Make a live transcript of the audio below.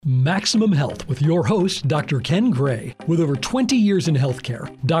Maximum Health with your host, Dr. Ken Gray. With over 20 years in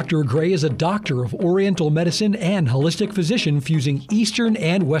healthcare, Dr. Gray is a doctor of Oriental medicine and holistic physician fusing Eastern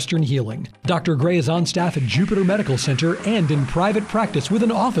and Western healing. Dr. Gray is on staff at Jupiter Medical Center and in private practice with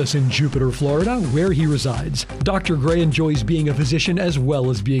an office in Jupiter, Florida, where he resides. Dr. Gray enjoys being a physician as well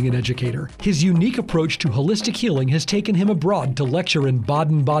as being an educator. His unique approach to holistic healing has taken him abroad to lecture in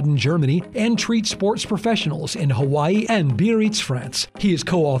Baden-Baden, Germany, and treat sports professionals in Hawaii and Biarritz, France. He is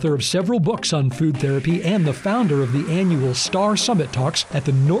co-author of several books on food therapy and the founder of the annual Star Summit Talks at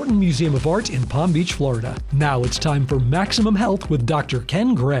the Norton Museum of Art in Palm Beach, Florida. Now it's time for Maximum Health with Dr.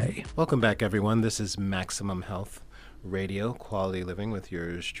 Ken Gray. Welcome back, everyone. This is Maximum Health Radio, Quality Living with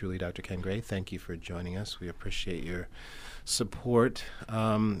yours truly, Dr. Ken Gray. Thank you for joining us. We appreciate your support.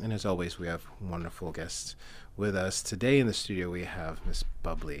 And as always, we have wonderful guests with us. Today in the studio, we have Miss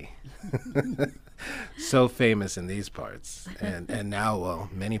Bubbly. So famous in these parts, and now, well,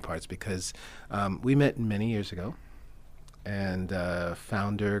 many parts, because we met many years ago, and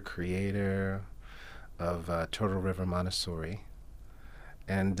founder, creator of Turtle River Montessori.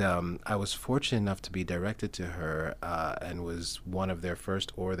 And I was fortunate enough to be directed to her and was one of their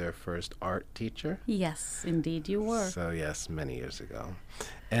first art teacher. Yes, indeed you were. So yes, many years ago.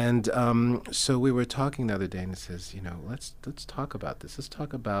 And so we were talking the other day, and it says, you know, let's talk about this. Let's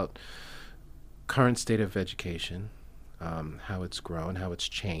talk about current state of education, how it's grown, how it's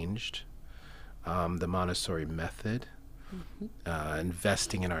changed, the Montessori method,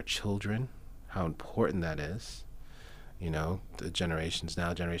 investing in our children, how important that is. You know, the generations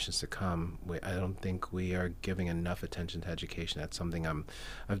now, generations to come, I don't think we are giving enough attention to education. That's something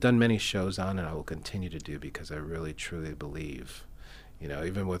I've done many shows on, and I will continue to do, because I really, truly believe. You know,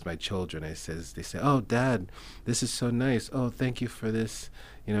 even with my children, they say, "Oh, Dad, this is so nice. Oh, thank you for this,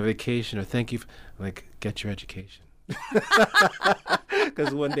 vacation," or "Thank you." I'm like, get your education,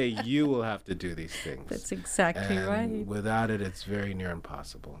 because one day you will have to do these things. That's exactly right. Without it, it's very near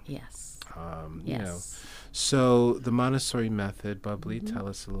impossible. Yes. Yes. So the Montessori method, Bubbly, tell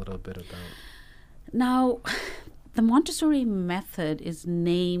us a little bit about. Now, the Montessori method is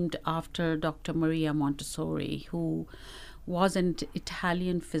named after Dr. Maria Montessori, who was an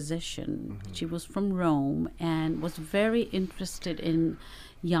Italian physician. She was from Rome and was very interested in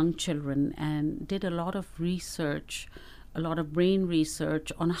young children and did a lot of research, a lot of brain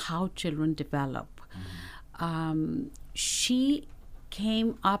research on how children develop. She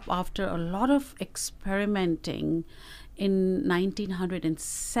came up after a lot of experimenting. In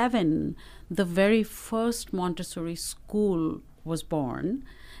 1907, the very first Montessori school was born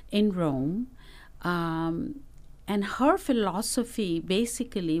in Rome. And her philosophy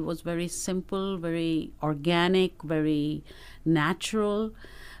basically was very simple, very organic, very natural.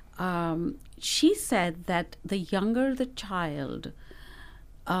 She said that the younger the child,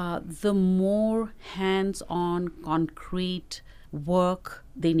 the more hands-on, concrete work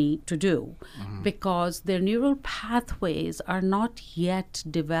they need to do, because their neural pathways are not yet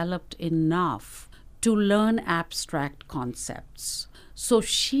developed enough to learn abstract concepts. So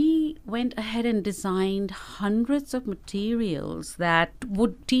she went ahead and designed hundreds of materials that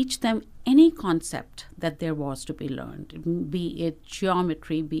would teach them any concept that there was to be learned, be it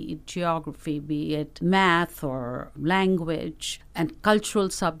geometry, be it geography, be it math or language and cultural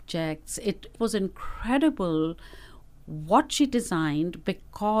subjects. It was incredible what she designed,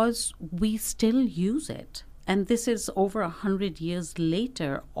 because we still use it. And this is over 100 years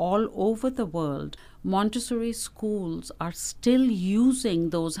later, all over the world. Montessori schools are still using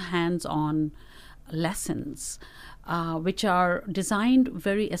those hands-on lessons, which are designed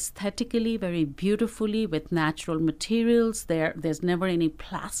very aesthetically, very beautifully, with natural materials. There's never any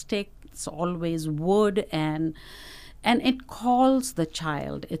plastic. It's always wood, and it calls the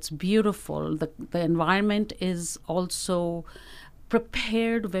child. It's beautiful. The environment is also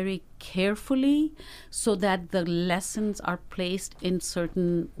prepared very carefully so that the lessons are placed in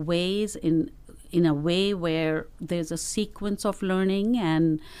certain ways, in a way where there's a sequence of learning,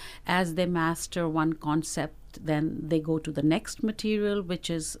 and as they master one concept, then they go to the next material, which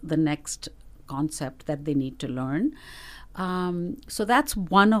is the next concept that they need to learn. So that's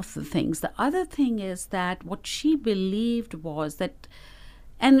one of the things. The other thing is that what she believed was that,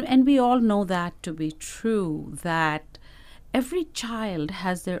 and we all know that to be true, that every child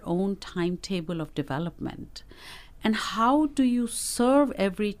has their own timetable of development. And how do you serve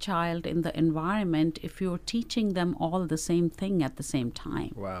every child in the environment if you're teaching them all the same thing at the same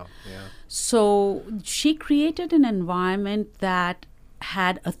time? Wow, yeah. So she created an environment that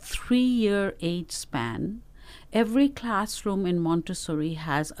had a 3-year age span. Every classroom in Montessori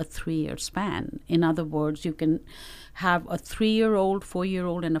has a 3-year span. In other words, you can have a 3-year-old,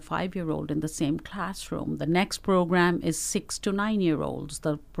 4-year-old, and a 5-year-old in the same classroom. The next program is 6 to 9-year-olds.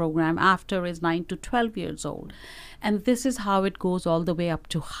 The program after is 9 to 12 years old. And this is how it goes all the way up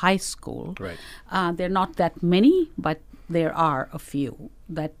to high school. Right. There are not that many, but there are a few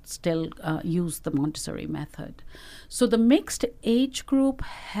that still use the Montessori method. So the mixed age group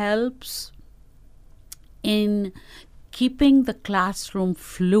helps in keeping the classroom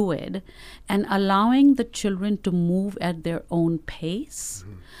fluid and allowing the children to move at their own pace.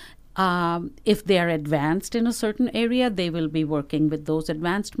 If they are advanced in a certain area, they will be working with those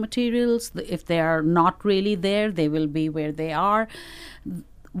advanced materials. If they are not really there, they will be where they are.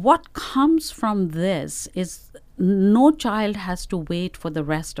 What comes from this is no child has to wait for the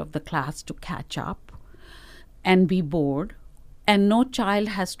rest of the class to catch up and be bored, and no child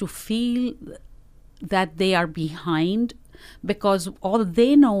has to feel that they are behind, because all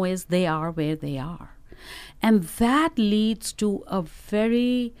they know is they are where they are. And that leads to a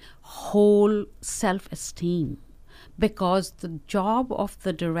very whole self-esteem, because the job of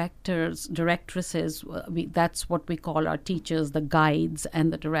the directresses, that's what we call our teachers, the guides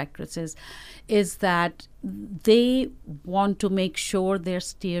and the directresses, is that they want to make sure they're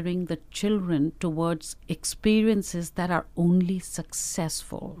steering the children towards experiences that are only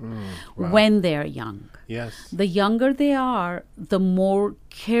successful when they're young. Yes. The younger they are, the more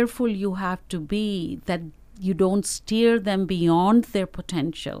careful you have to be that you don't steer them beyond their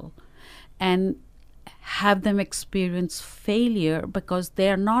potential and have them experience failure, because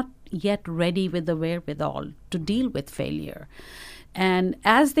they're not yet ready with the wherewithal to deal with failure. And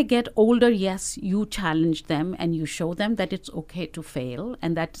as they get older, yes, you challenge them and you show them that it's okay to fail,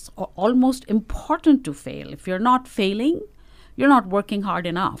 and that's almost important to fail. If you're not failing, you're not working hard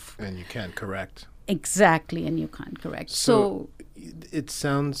enough. And you can't correct. Exactly, and you can't correct. So it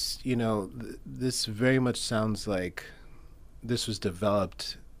sounds, this very much sounds like this was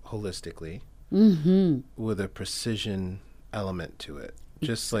developed holistically with a precision element to it.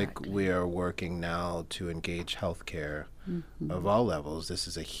 Just like we are working now to engage healthcare of all levels, this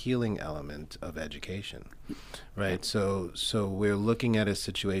is a healing element of education, right? So we're looking at a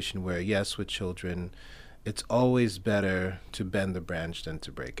situation where, yes, with children, it's always better to bend the branch than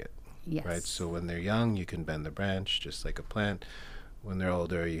to break it, right? So when they're young, you can bend the branch just like a plant. When they're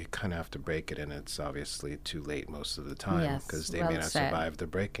older, you kind of have to break it, and it's obviously too late most of the time because they may not survive the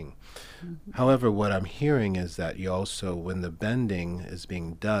breaking. However, what I'm hearing is that you also, when the bending is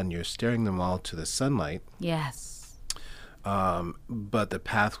being done, you're steering them all to the sunlight. Yes. But the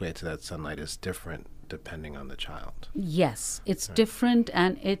pathway to that sunlight is different depending on the child. Yes, it's different,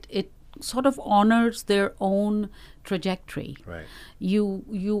 and it sort of honors their own trajectory. Right.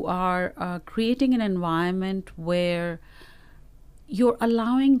 You are creating an environment where you're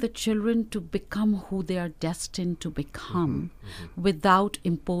allowing the children to become who they are destined to become without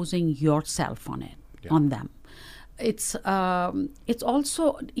imposing yourself on them. It's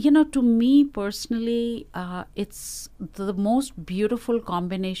also, to me personally, it's the most beautiful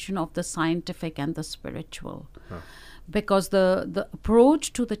combination of the scientific and the spiritual, because the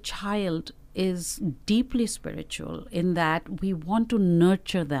approach to the child is deeply spiritual, in that we want to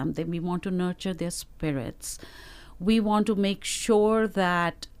nurture them, we want to nurture their spirits. We want to make sure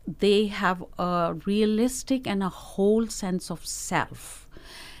that they have a realistic and a whole sense of self,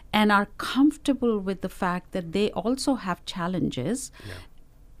 and are comfortable with the fact that they also have challenges,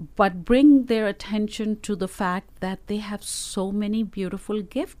 but bring their attention to the fact that they have so many beautiful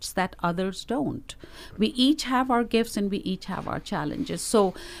gifts that others don't. We each have our gifts and we each have our challenges.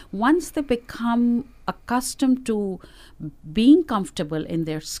 So once they become accustomed to being comfortable in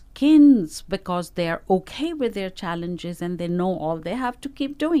their skins, because they are okay with their challenges and they know all they have to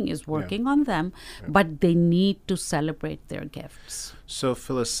keep doing is working on them, but they need to celebrate their gifts. So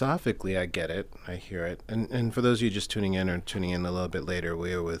philosophically, I get it. I hear it. And for those of you just tuning in or tuning in a little bit later,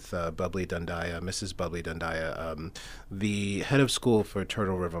 we are with Bubbly Dundaya, Mrs. Bubbly Dundaya, the head of school for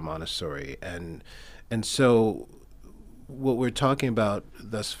Turtle River Montessori. And so what we're talking about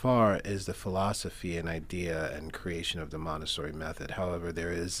thus far is the philosophy and idea and creation of the Montessori method. However,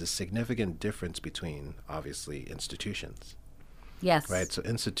 there is a significant difference between, obviously, institutions. Yes. Right? So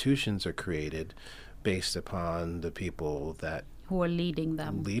institutions are created based upon the people who are leading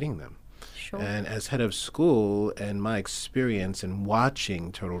them. Sure. And as head of school, and my experience in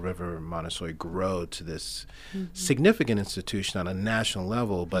watching Turtle River Montessori grow to this significant institution on a national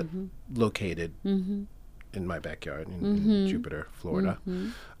level, but located in my backyard in Jupiter, Florida,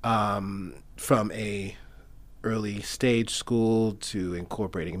 from a early stage school to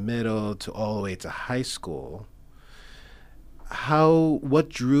incorporating middle to all the way to high school, what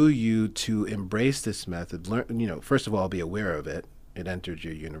drew you to embrace this method? First of all, be aware of it. It entered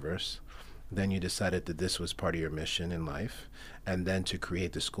your universe. Then you decided that this was part of your mission in life, and then to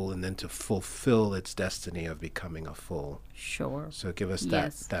create the school, and then to fulfill its destiny of becoming a full. Sure. So give us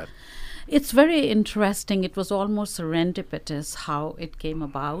Yes. that. It's very interesting. It was almost serendipitous how it came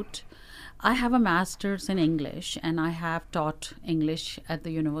about. I have a master's in English, and I have taught English at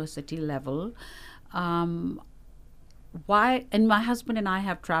the university level. And my husband and I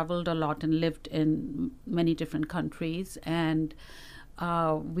have traveled a lot and lived in many different countries, and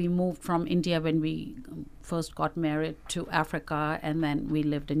we moved from India when we first got married to Africa, and then we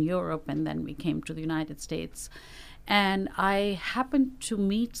lived in Europe, and then we came to the United States. And I happened to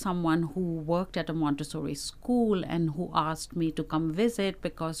meet someone who worked at a Montessori school and who asked me to come visit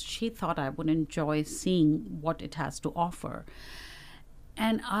because she thought I would enjoy seeing what it has to offer.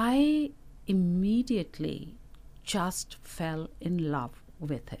 And I immediately just fell in love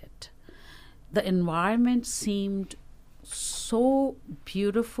with it. The environment seemed so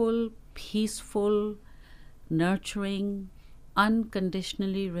beautiful, peaceful, nurturing,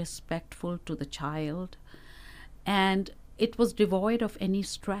 unconditionally respectful to the child. And it was devoid of any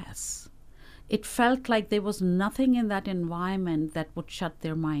stress. It felt like there was nothing in that environment that would shut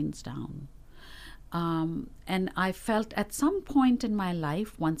their minds down. And I felt at some point in my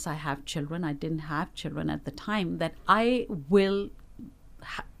life, once I have children, I didn't have children at the time, that I will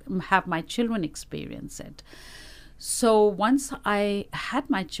have my children experience it. So once I had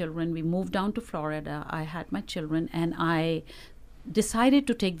my children, we moved down to Florida. I had my children, and I decided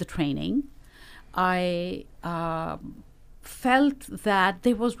to take the training. I felt that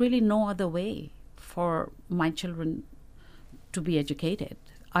there was really no other way for my children to be educated.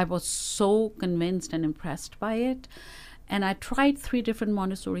 I was so convinced and impressed by it. And I tried 3 different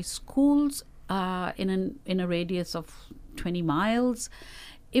Montessori schools in a radius of 20 miles.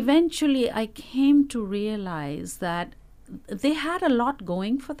 Eventually, I came to realize that they had a lot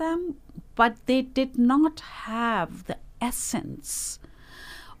going for them, but they did not have the essence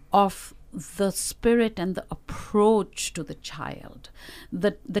of the spirit and the approach to the child.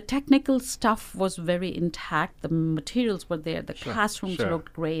 The technical stuff was very intact. The materials were there. The classrooms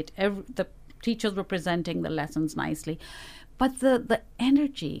looked great. The teachers were presenting the lessons nicely. But the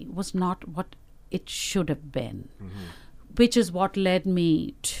energy was not what it should have been, which is what led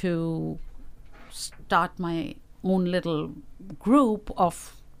me to start my own little group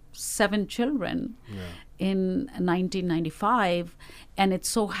of 7 children in 1995. And it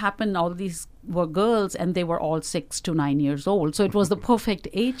so happened all these were girls, and they were all 6 to 9 years old. So it was the perfect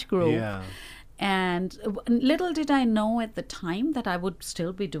age group. Yeah. And little did I know at the time that I would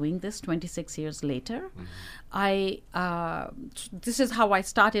still be doing this 26 years later. This is how I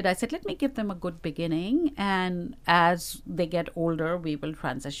started. I said, let me give them a good beginning, and as they get older, we will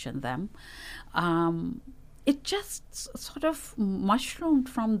transition them. It just sort of mushroomed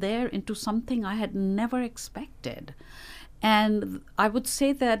from there into something I had never expected. And I would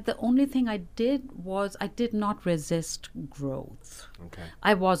say that the only thing I did was I did not resist growth. Okay.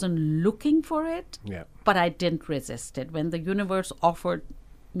 I wasn't looking for it, but I didn't resist it. When the universe offered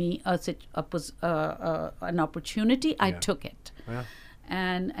me an opportunity, I took it. Yeah.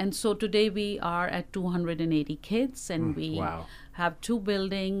 And so today we are at 280 kids, and we have 2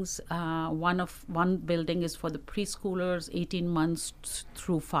 buildings. One building is for the preschoolers, 18 months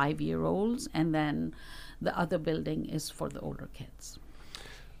through 5-year-olds, and then the other building is for the older kids.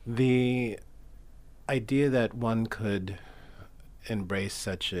 The idea that one could embrace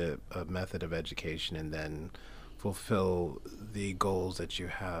such a method of education and then fulfill the goals that you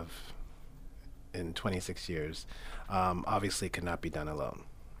have in 26 years obviously could not be done alone.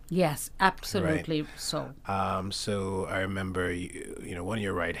 Yes, absolutely. Right. So I remember, one of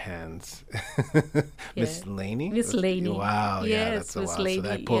your right hands, Miss Laney. Miss Laney. Wow. Yes, yeah, that's a Miss while. Laney.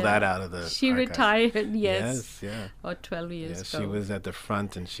 So I pulled that out of the. She archive. retired. Yes. Yeah. About 12 years ago. She was at the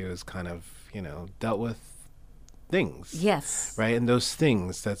front, and she was kind of, dealt with things. Yes. Right? And those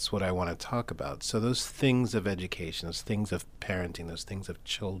things, that's what I want to talk about. So those things of education, those things of parenting, those things of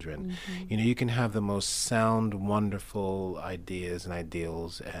children, you can have the most sound, wonderful ideas and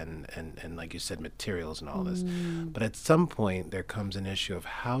ideals and like you said, materials and all this. But at some point, there comes an issue of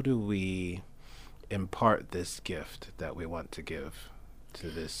how do we impart this gift that we want to give to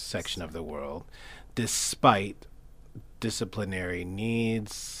this section of the world, despite disciplinary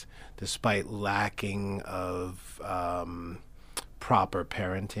needs, despite lacking of proper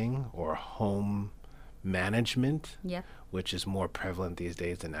parenting or home management, which is more prevalent these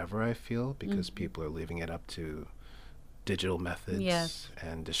days than ever, I feel, because people are leaving it up to digital methods Yes.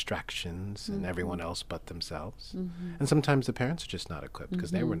 and distractions and everyone else but themselves. And sometimes the parents are just not equipped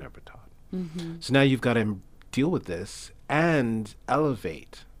because they were never taught. So now you've got to deal with this and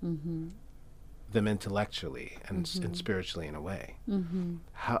elevate them intellectually and spiritually in a way.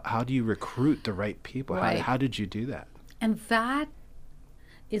 How do you recruit the right people? Right. How did you do that? And that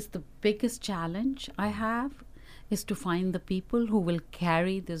is the biggest challenge I have, is to find the people who will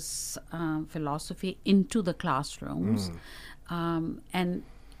carry this philosophy into the classrooms. And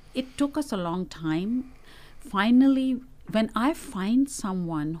it took us a long time. Finally, when I find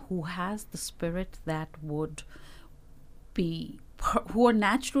someone who has the spirit that would be, who are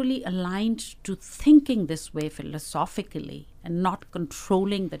naturally aligned to thinking this way philosophically and not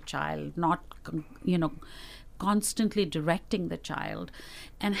controlling the child, not, constantly directing the child,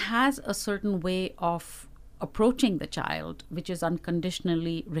 and has a certain way of approaching the child, which is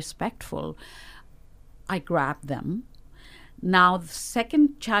unconditionally respectful, I grab them. Now, the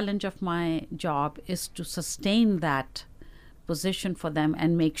second challenge of my job is to sustain that position for them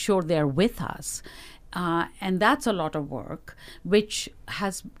and make sure they're with us. And that's a lot of work, which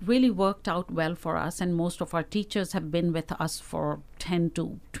has really worked out well for us. And most of our teachers have been with us for 10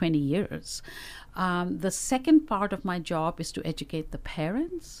 to 20 years. The second part of my job is to educate the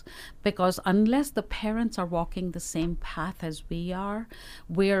parents, because unless the parents are walking the same path as we are,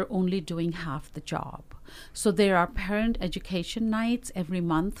 we're only doing half the job. So there are parent education nights every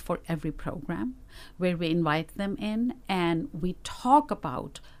month for every program where we invite them in and we talk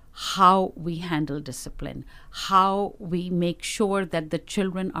about how we handle discipline, how we make sure that the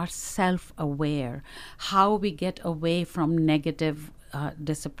children are self-aware, how we get away from negative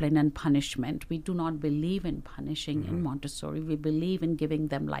discipline and punishment. We do not believe in punishing in Montessori. We believe in giving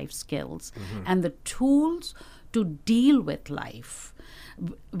them life skills and the tools to deal with life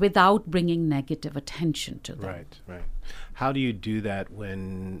without bringing negative attention to them. Right. How do you do that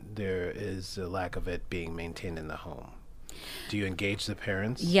when there is a lack of it being maintained in the home? Do you engage the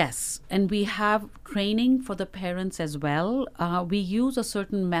parents? Yes, and we have training for the parents as well. We use a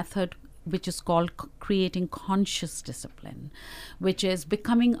certain method which is called creating conscious discipline, which is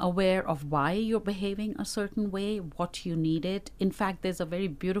becoming aware of why you're behaving a certain way, what you needed. In fact, there's a very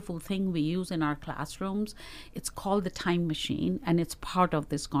beautiful thing we use in our classrooms. It's called the time machine, and it's part of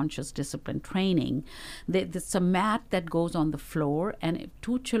this conscious discipline training. There's a mat that goes on the floor, and if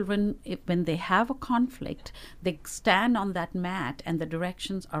two children, when they have a conflict, they stand on that mat, and the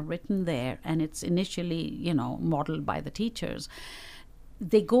directions are written there, and it's initially, modeled by the teachers.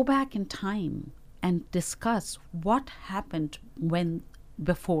 They go back in time and discuss what happened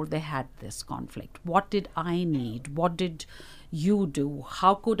before they had this conflict. What did I need? What did you do?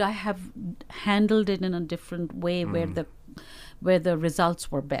 How could I have handled it in a different way where the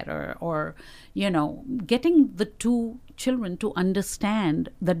results were better? Or, getting the two children to understand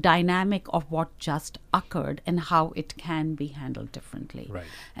the dynamic of what just occurred and how it can be handled differently. Right.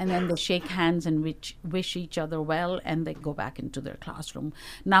 And then they shake hands and wish each other well, and they go back into their classroom.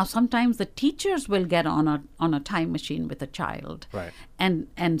 Now, sometimes the teachers will get on a time machine with a child, right,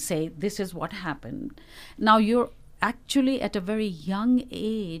 and say, this is what happened. Now, you're actually at a very young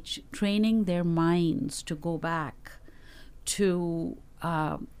age training their minds to go back to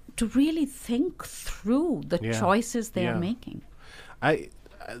really think through the choices they are making.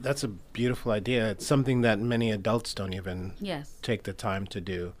 That's a beautiful idea. It's something that many adults don't even take the time to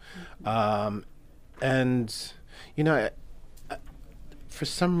do. And, for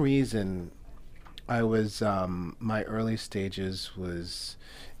some reason, I was, my early stages was,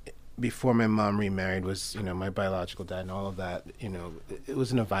 before my mom remarried, was, my biological dad and all of that, it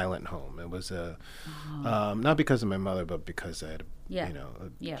was in a violent home. It was not because of my mother, but because I had,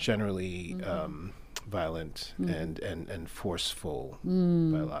 generally violent and forceful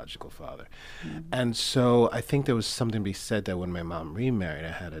biological father. And so I think there was something to be said that when my mom remarried,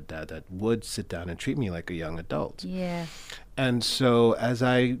 I had a dad that would sit down and treat me like a young adult. Yeah. And so as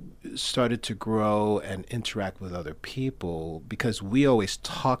I started to grow and interact with other people, because we always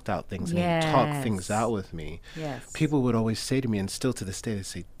talked out things and he talked things out with me, people would always say to me, and still to this day, they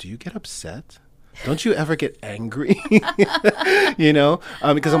say, do you get upset? Don't you ever get angry?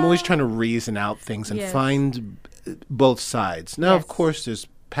 Because I'm always trying to reason out things and find both sides. Now, of course, there's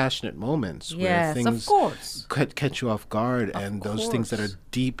passionate moments where things catch you off guard, and those things that are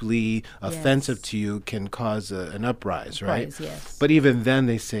deeply offensive to you can cause an uprise, right? But even then,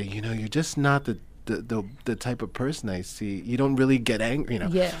 they say, you're just not the type of person I see. You don't really get angry,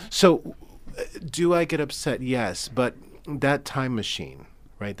 So, do I get upset? Yes, but that time machine,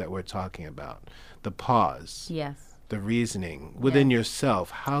 right, that we're talking about, the pause, the reasoning within yourself,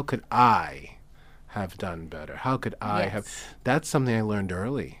 how could I have done better? How could I have? Yes. That's something I learned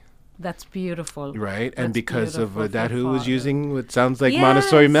early. That's beautiful. Right, and That's because of beautiful that, for who was father. using what sounds like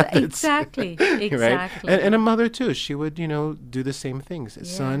Montessori Yes, methods. Exactly. Right, Exactly. and a mother too. She would, do the same things. Yeah.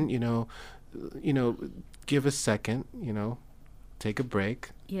 Son, give a second. Take a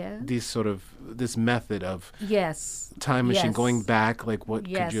break. Yeah. This method of Yes. time machine Yes. going back. Like, what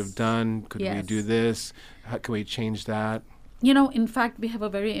could you have Yes. done? Could we Yes. do this? How can we change that? In fact, we have a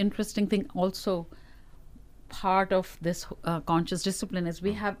very interesting thing also. Part of this conscious discipline is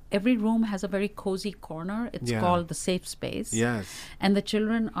we have every room has a very cozy corner. It's Yeah. called the safe space. Yes. And the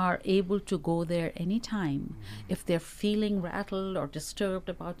children are able to go there anytime if they're feeling rattled or disturbed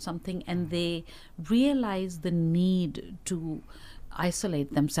about something, and they realize the need to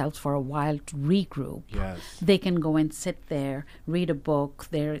isolate themselves for a while to regroup. Yes. They can go and sit there, read a book.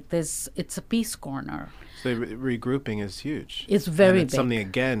 It's a peace corner. So regrouping is huge. It's very and it's big. something,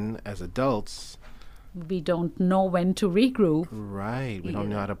 again, as adults. We don't know when to regroup. Right. We don't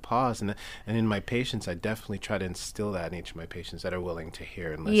know how to pause. And in my patients, I definitely try to instill that in each of my patients that are willing to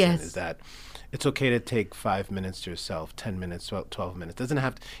hear and listen, Yes. is that it's okay to take 5 minutes to yourself, 10 minutes, 12 minutes. Doesn't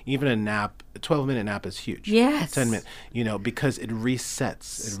have to, even a nap, a 12-minute nap is huge. Yes. 10 minutes, because it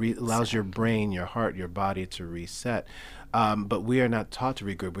resets. It allows your brain, your heart, your body to reset. But we are not taught to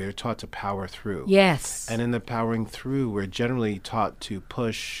regroup. We are taught to power through. Yes. And in the powering through, we're generally taught to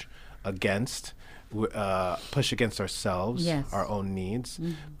push against ourselves, Yes. our own needs,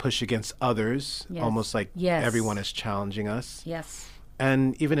 push against others, Yes. almost like Yes. everyone is challenging us. Yes.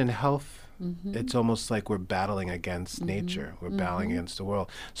 And even in health, it's almost like we're battling against nature. We're battling against the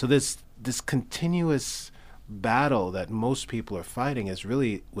world. So this continuous battle that most people are fighting is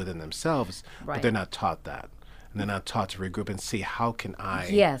really within themselves, but Right. they're not taught that. And they're not taught to regroup and see, how can I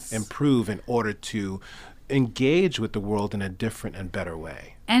Yes. improve in order to engage with the world in a different and better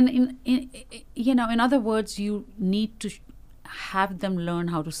way. And in other words, you need to have them learn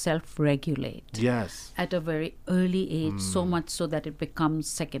how to self-regulate Yes. at a very early age, so much so that it becomes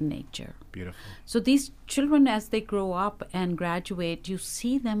second nature. Beautiful. So these children, as they grow up and graduate, you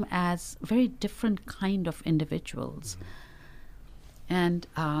see them as very different kind of individuals. And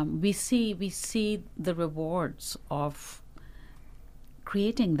we see the rewards of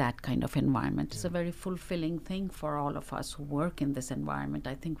creating that kind of environment. It's a very fulfilling thing for all of us who work in this environment.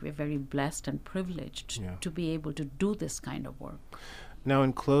 I think we're very blessed and privileged to be able to do this kind of work. Now,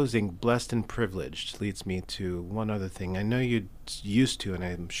 in closing, blessed and privileged leads me to one other thing. I know you used to, and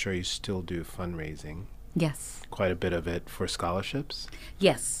I'm sure you still do, fundraising. Yes. Quite a bit of it for scholarships.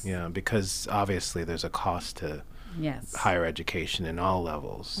 Yes. Yeah, because obviously there's a cost to Yes. higher education in all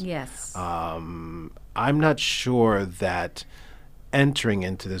levels. Yes. I'm not sure that entering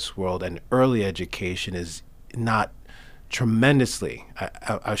into this world and early education is not tremendously,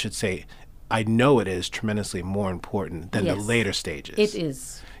 I should say, I know it is tremendously more important than the Yes. later stages. It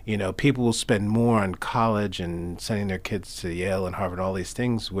is. People will spend more on college and sending their kids to Yale and Harvard, all these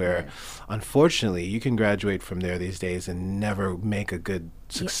things where, unfortunately, you can graduate from there these days and never make a good,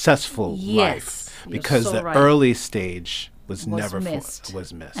 successful Yes. life You're because so the right. early stage was missed.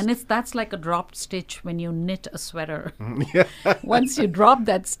 was missed. And that's like a dropped stitch when you knit a sweater. Once you drop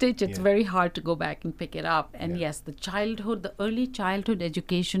that stitch, it's very hard to go back and pick it up. And yes, the early childhood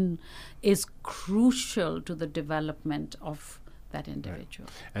education is crucial to the development of that individual.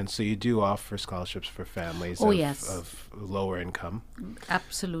 And so you do offer scholarships for families of lower income.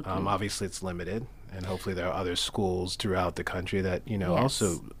 Absolutely. Obviously, it's limited, and hopefully there are other schools throughout the country that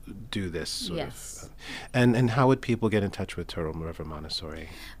also do this sort of. And how would people get in touch with Turtle River Montessori?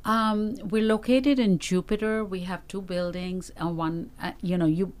 We're located in Jupiter. We have 2 buildings. One,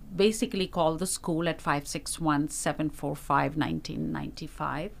 you basically call the school at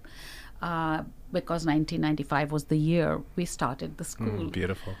 561-745-1995. Because 1995 was the year we started the school.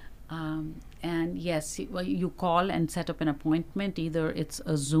 Beautiful. And yes, you call and set up an appointment. Either it's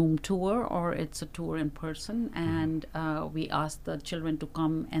a Zoom tour or it's a tour in person. And we ask the children to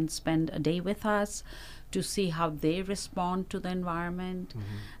come and spend a day with us to see how they respond to the environment.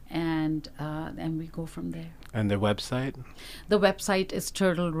 And we go from there. And their website? The website is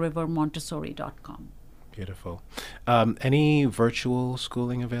turtlerivermontessori.com. Beautiful. Any virtual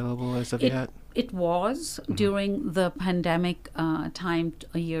schooling available as of yet? It was during the pandemic time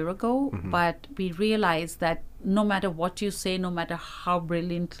a year ago, but we realized that no matter what you say, no matter how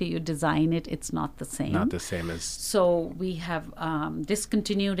brilliantly you design it, it's not the same. Not the same as... So we have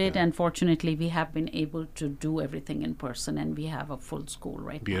discontinued it, and fortunately we have been able to do everything in person, and we have a full school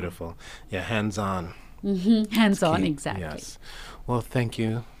right Beautiful. Yeah, hands-on. now. Hands-on, Key. exactly. Yes. Well, thank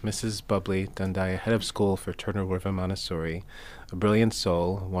you, Mrs. Bubbly Dandaya, head of school for Turtle River Montessori. a brilliant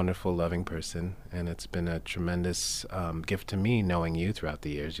soul, wonderful, loving person, and it's been a tremendous gift to me knowing you throughout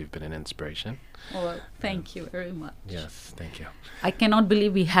the years. You've been an inspiration. Well, thank you very much. Yes, thank you. I cannot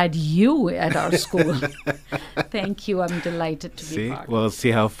believe we had you at our school. Thank you. I'm delighted to be part of it. We'll see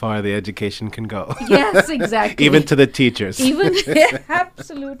how far the education can go. Yes, exactly. Even to the teachers. Even,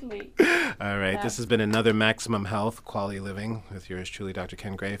 absolutely. All right. This has been another Maximum Health Quality Living with yours truly, Dr.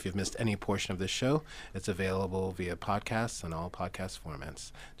 Ken Gray. If you've missed any portion of this show, it's available via podcasts and all podcast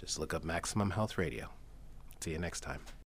formats. Just look up Maximum Health Radio. See you next time.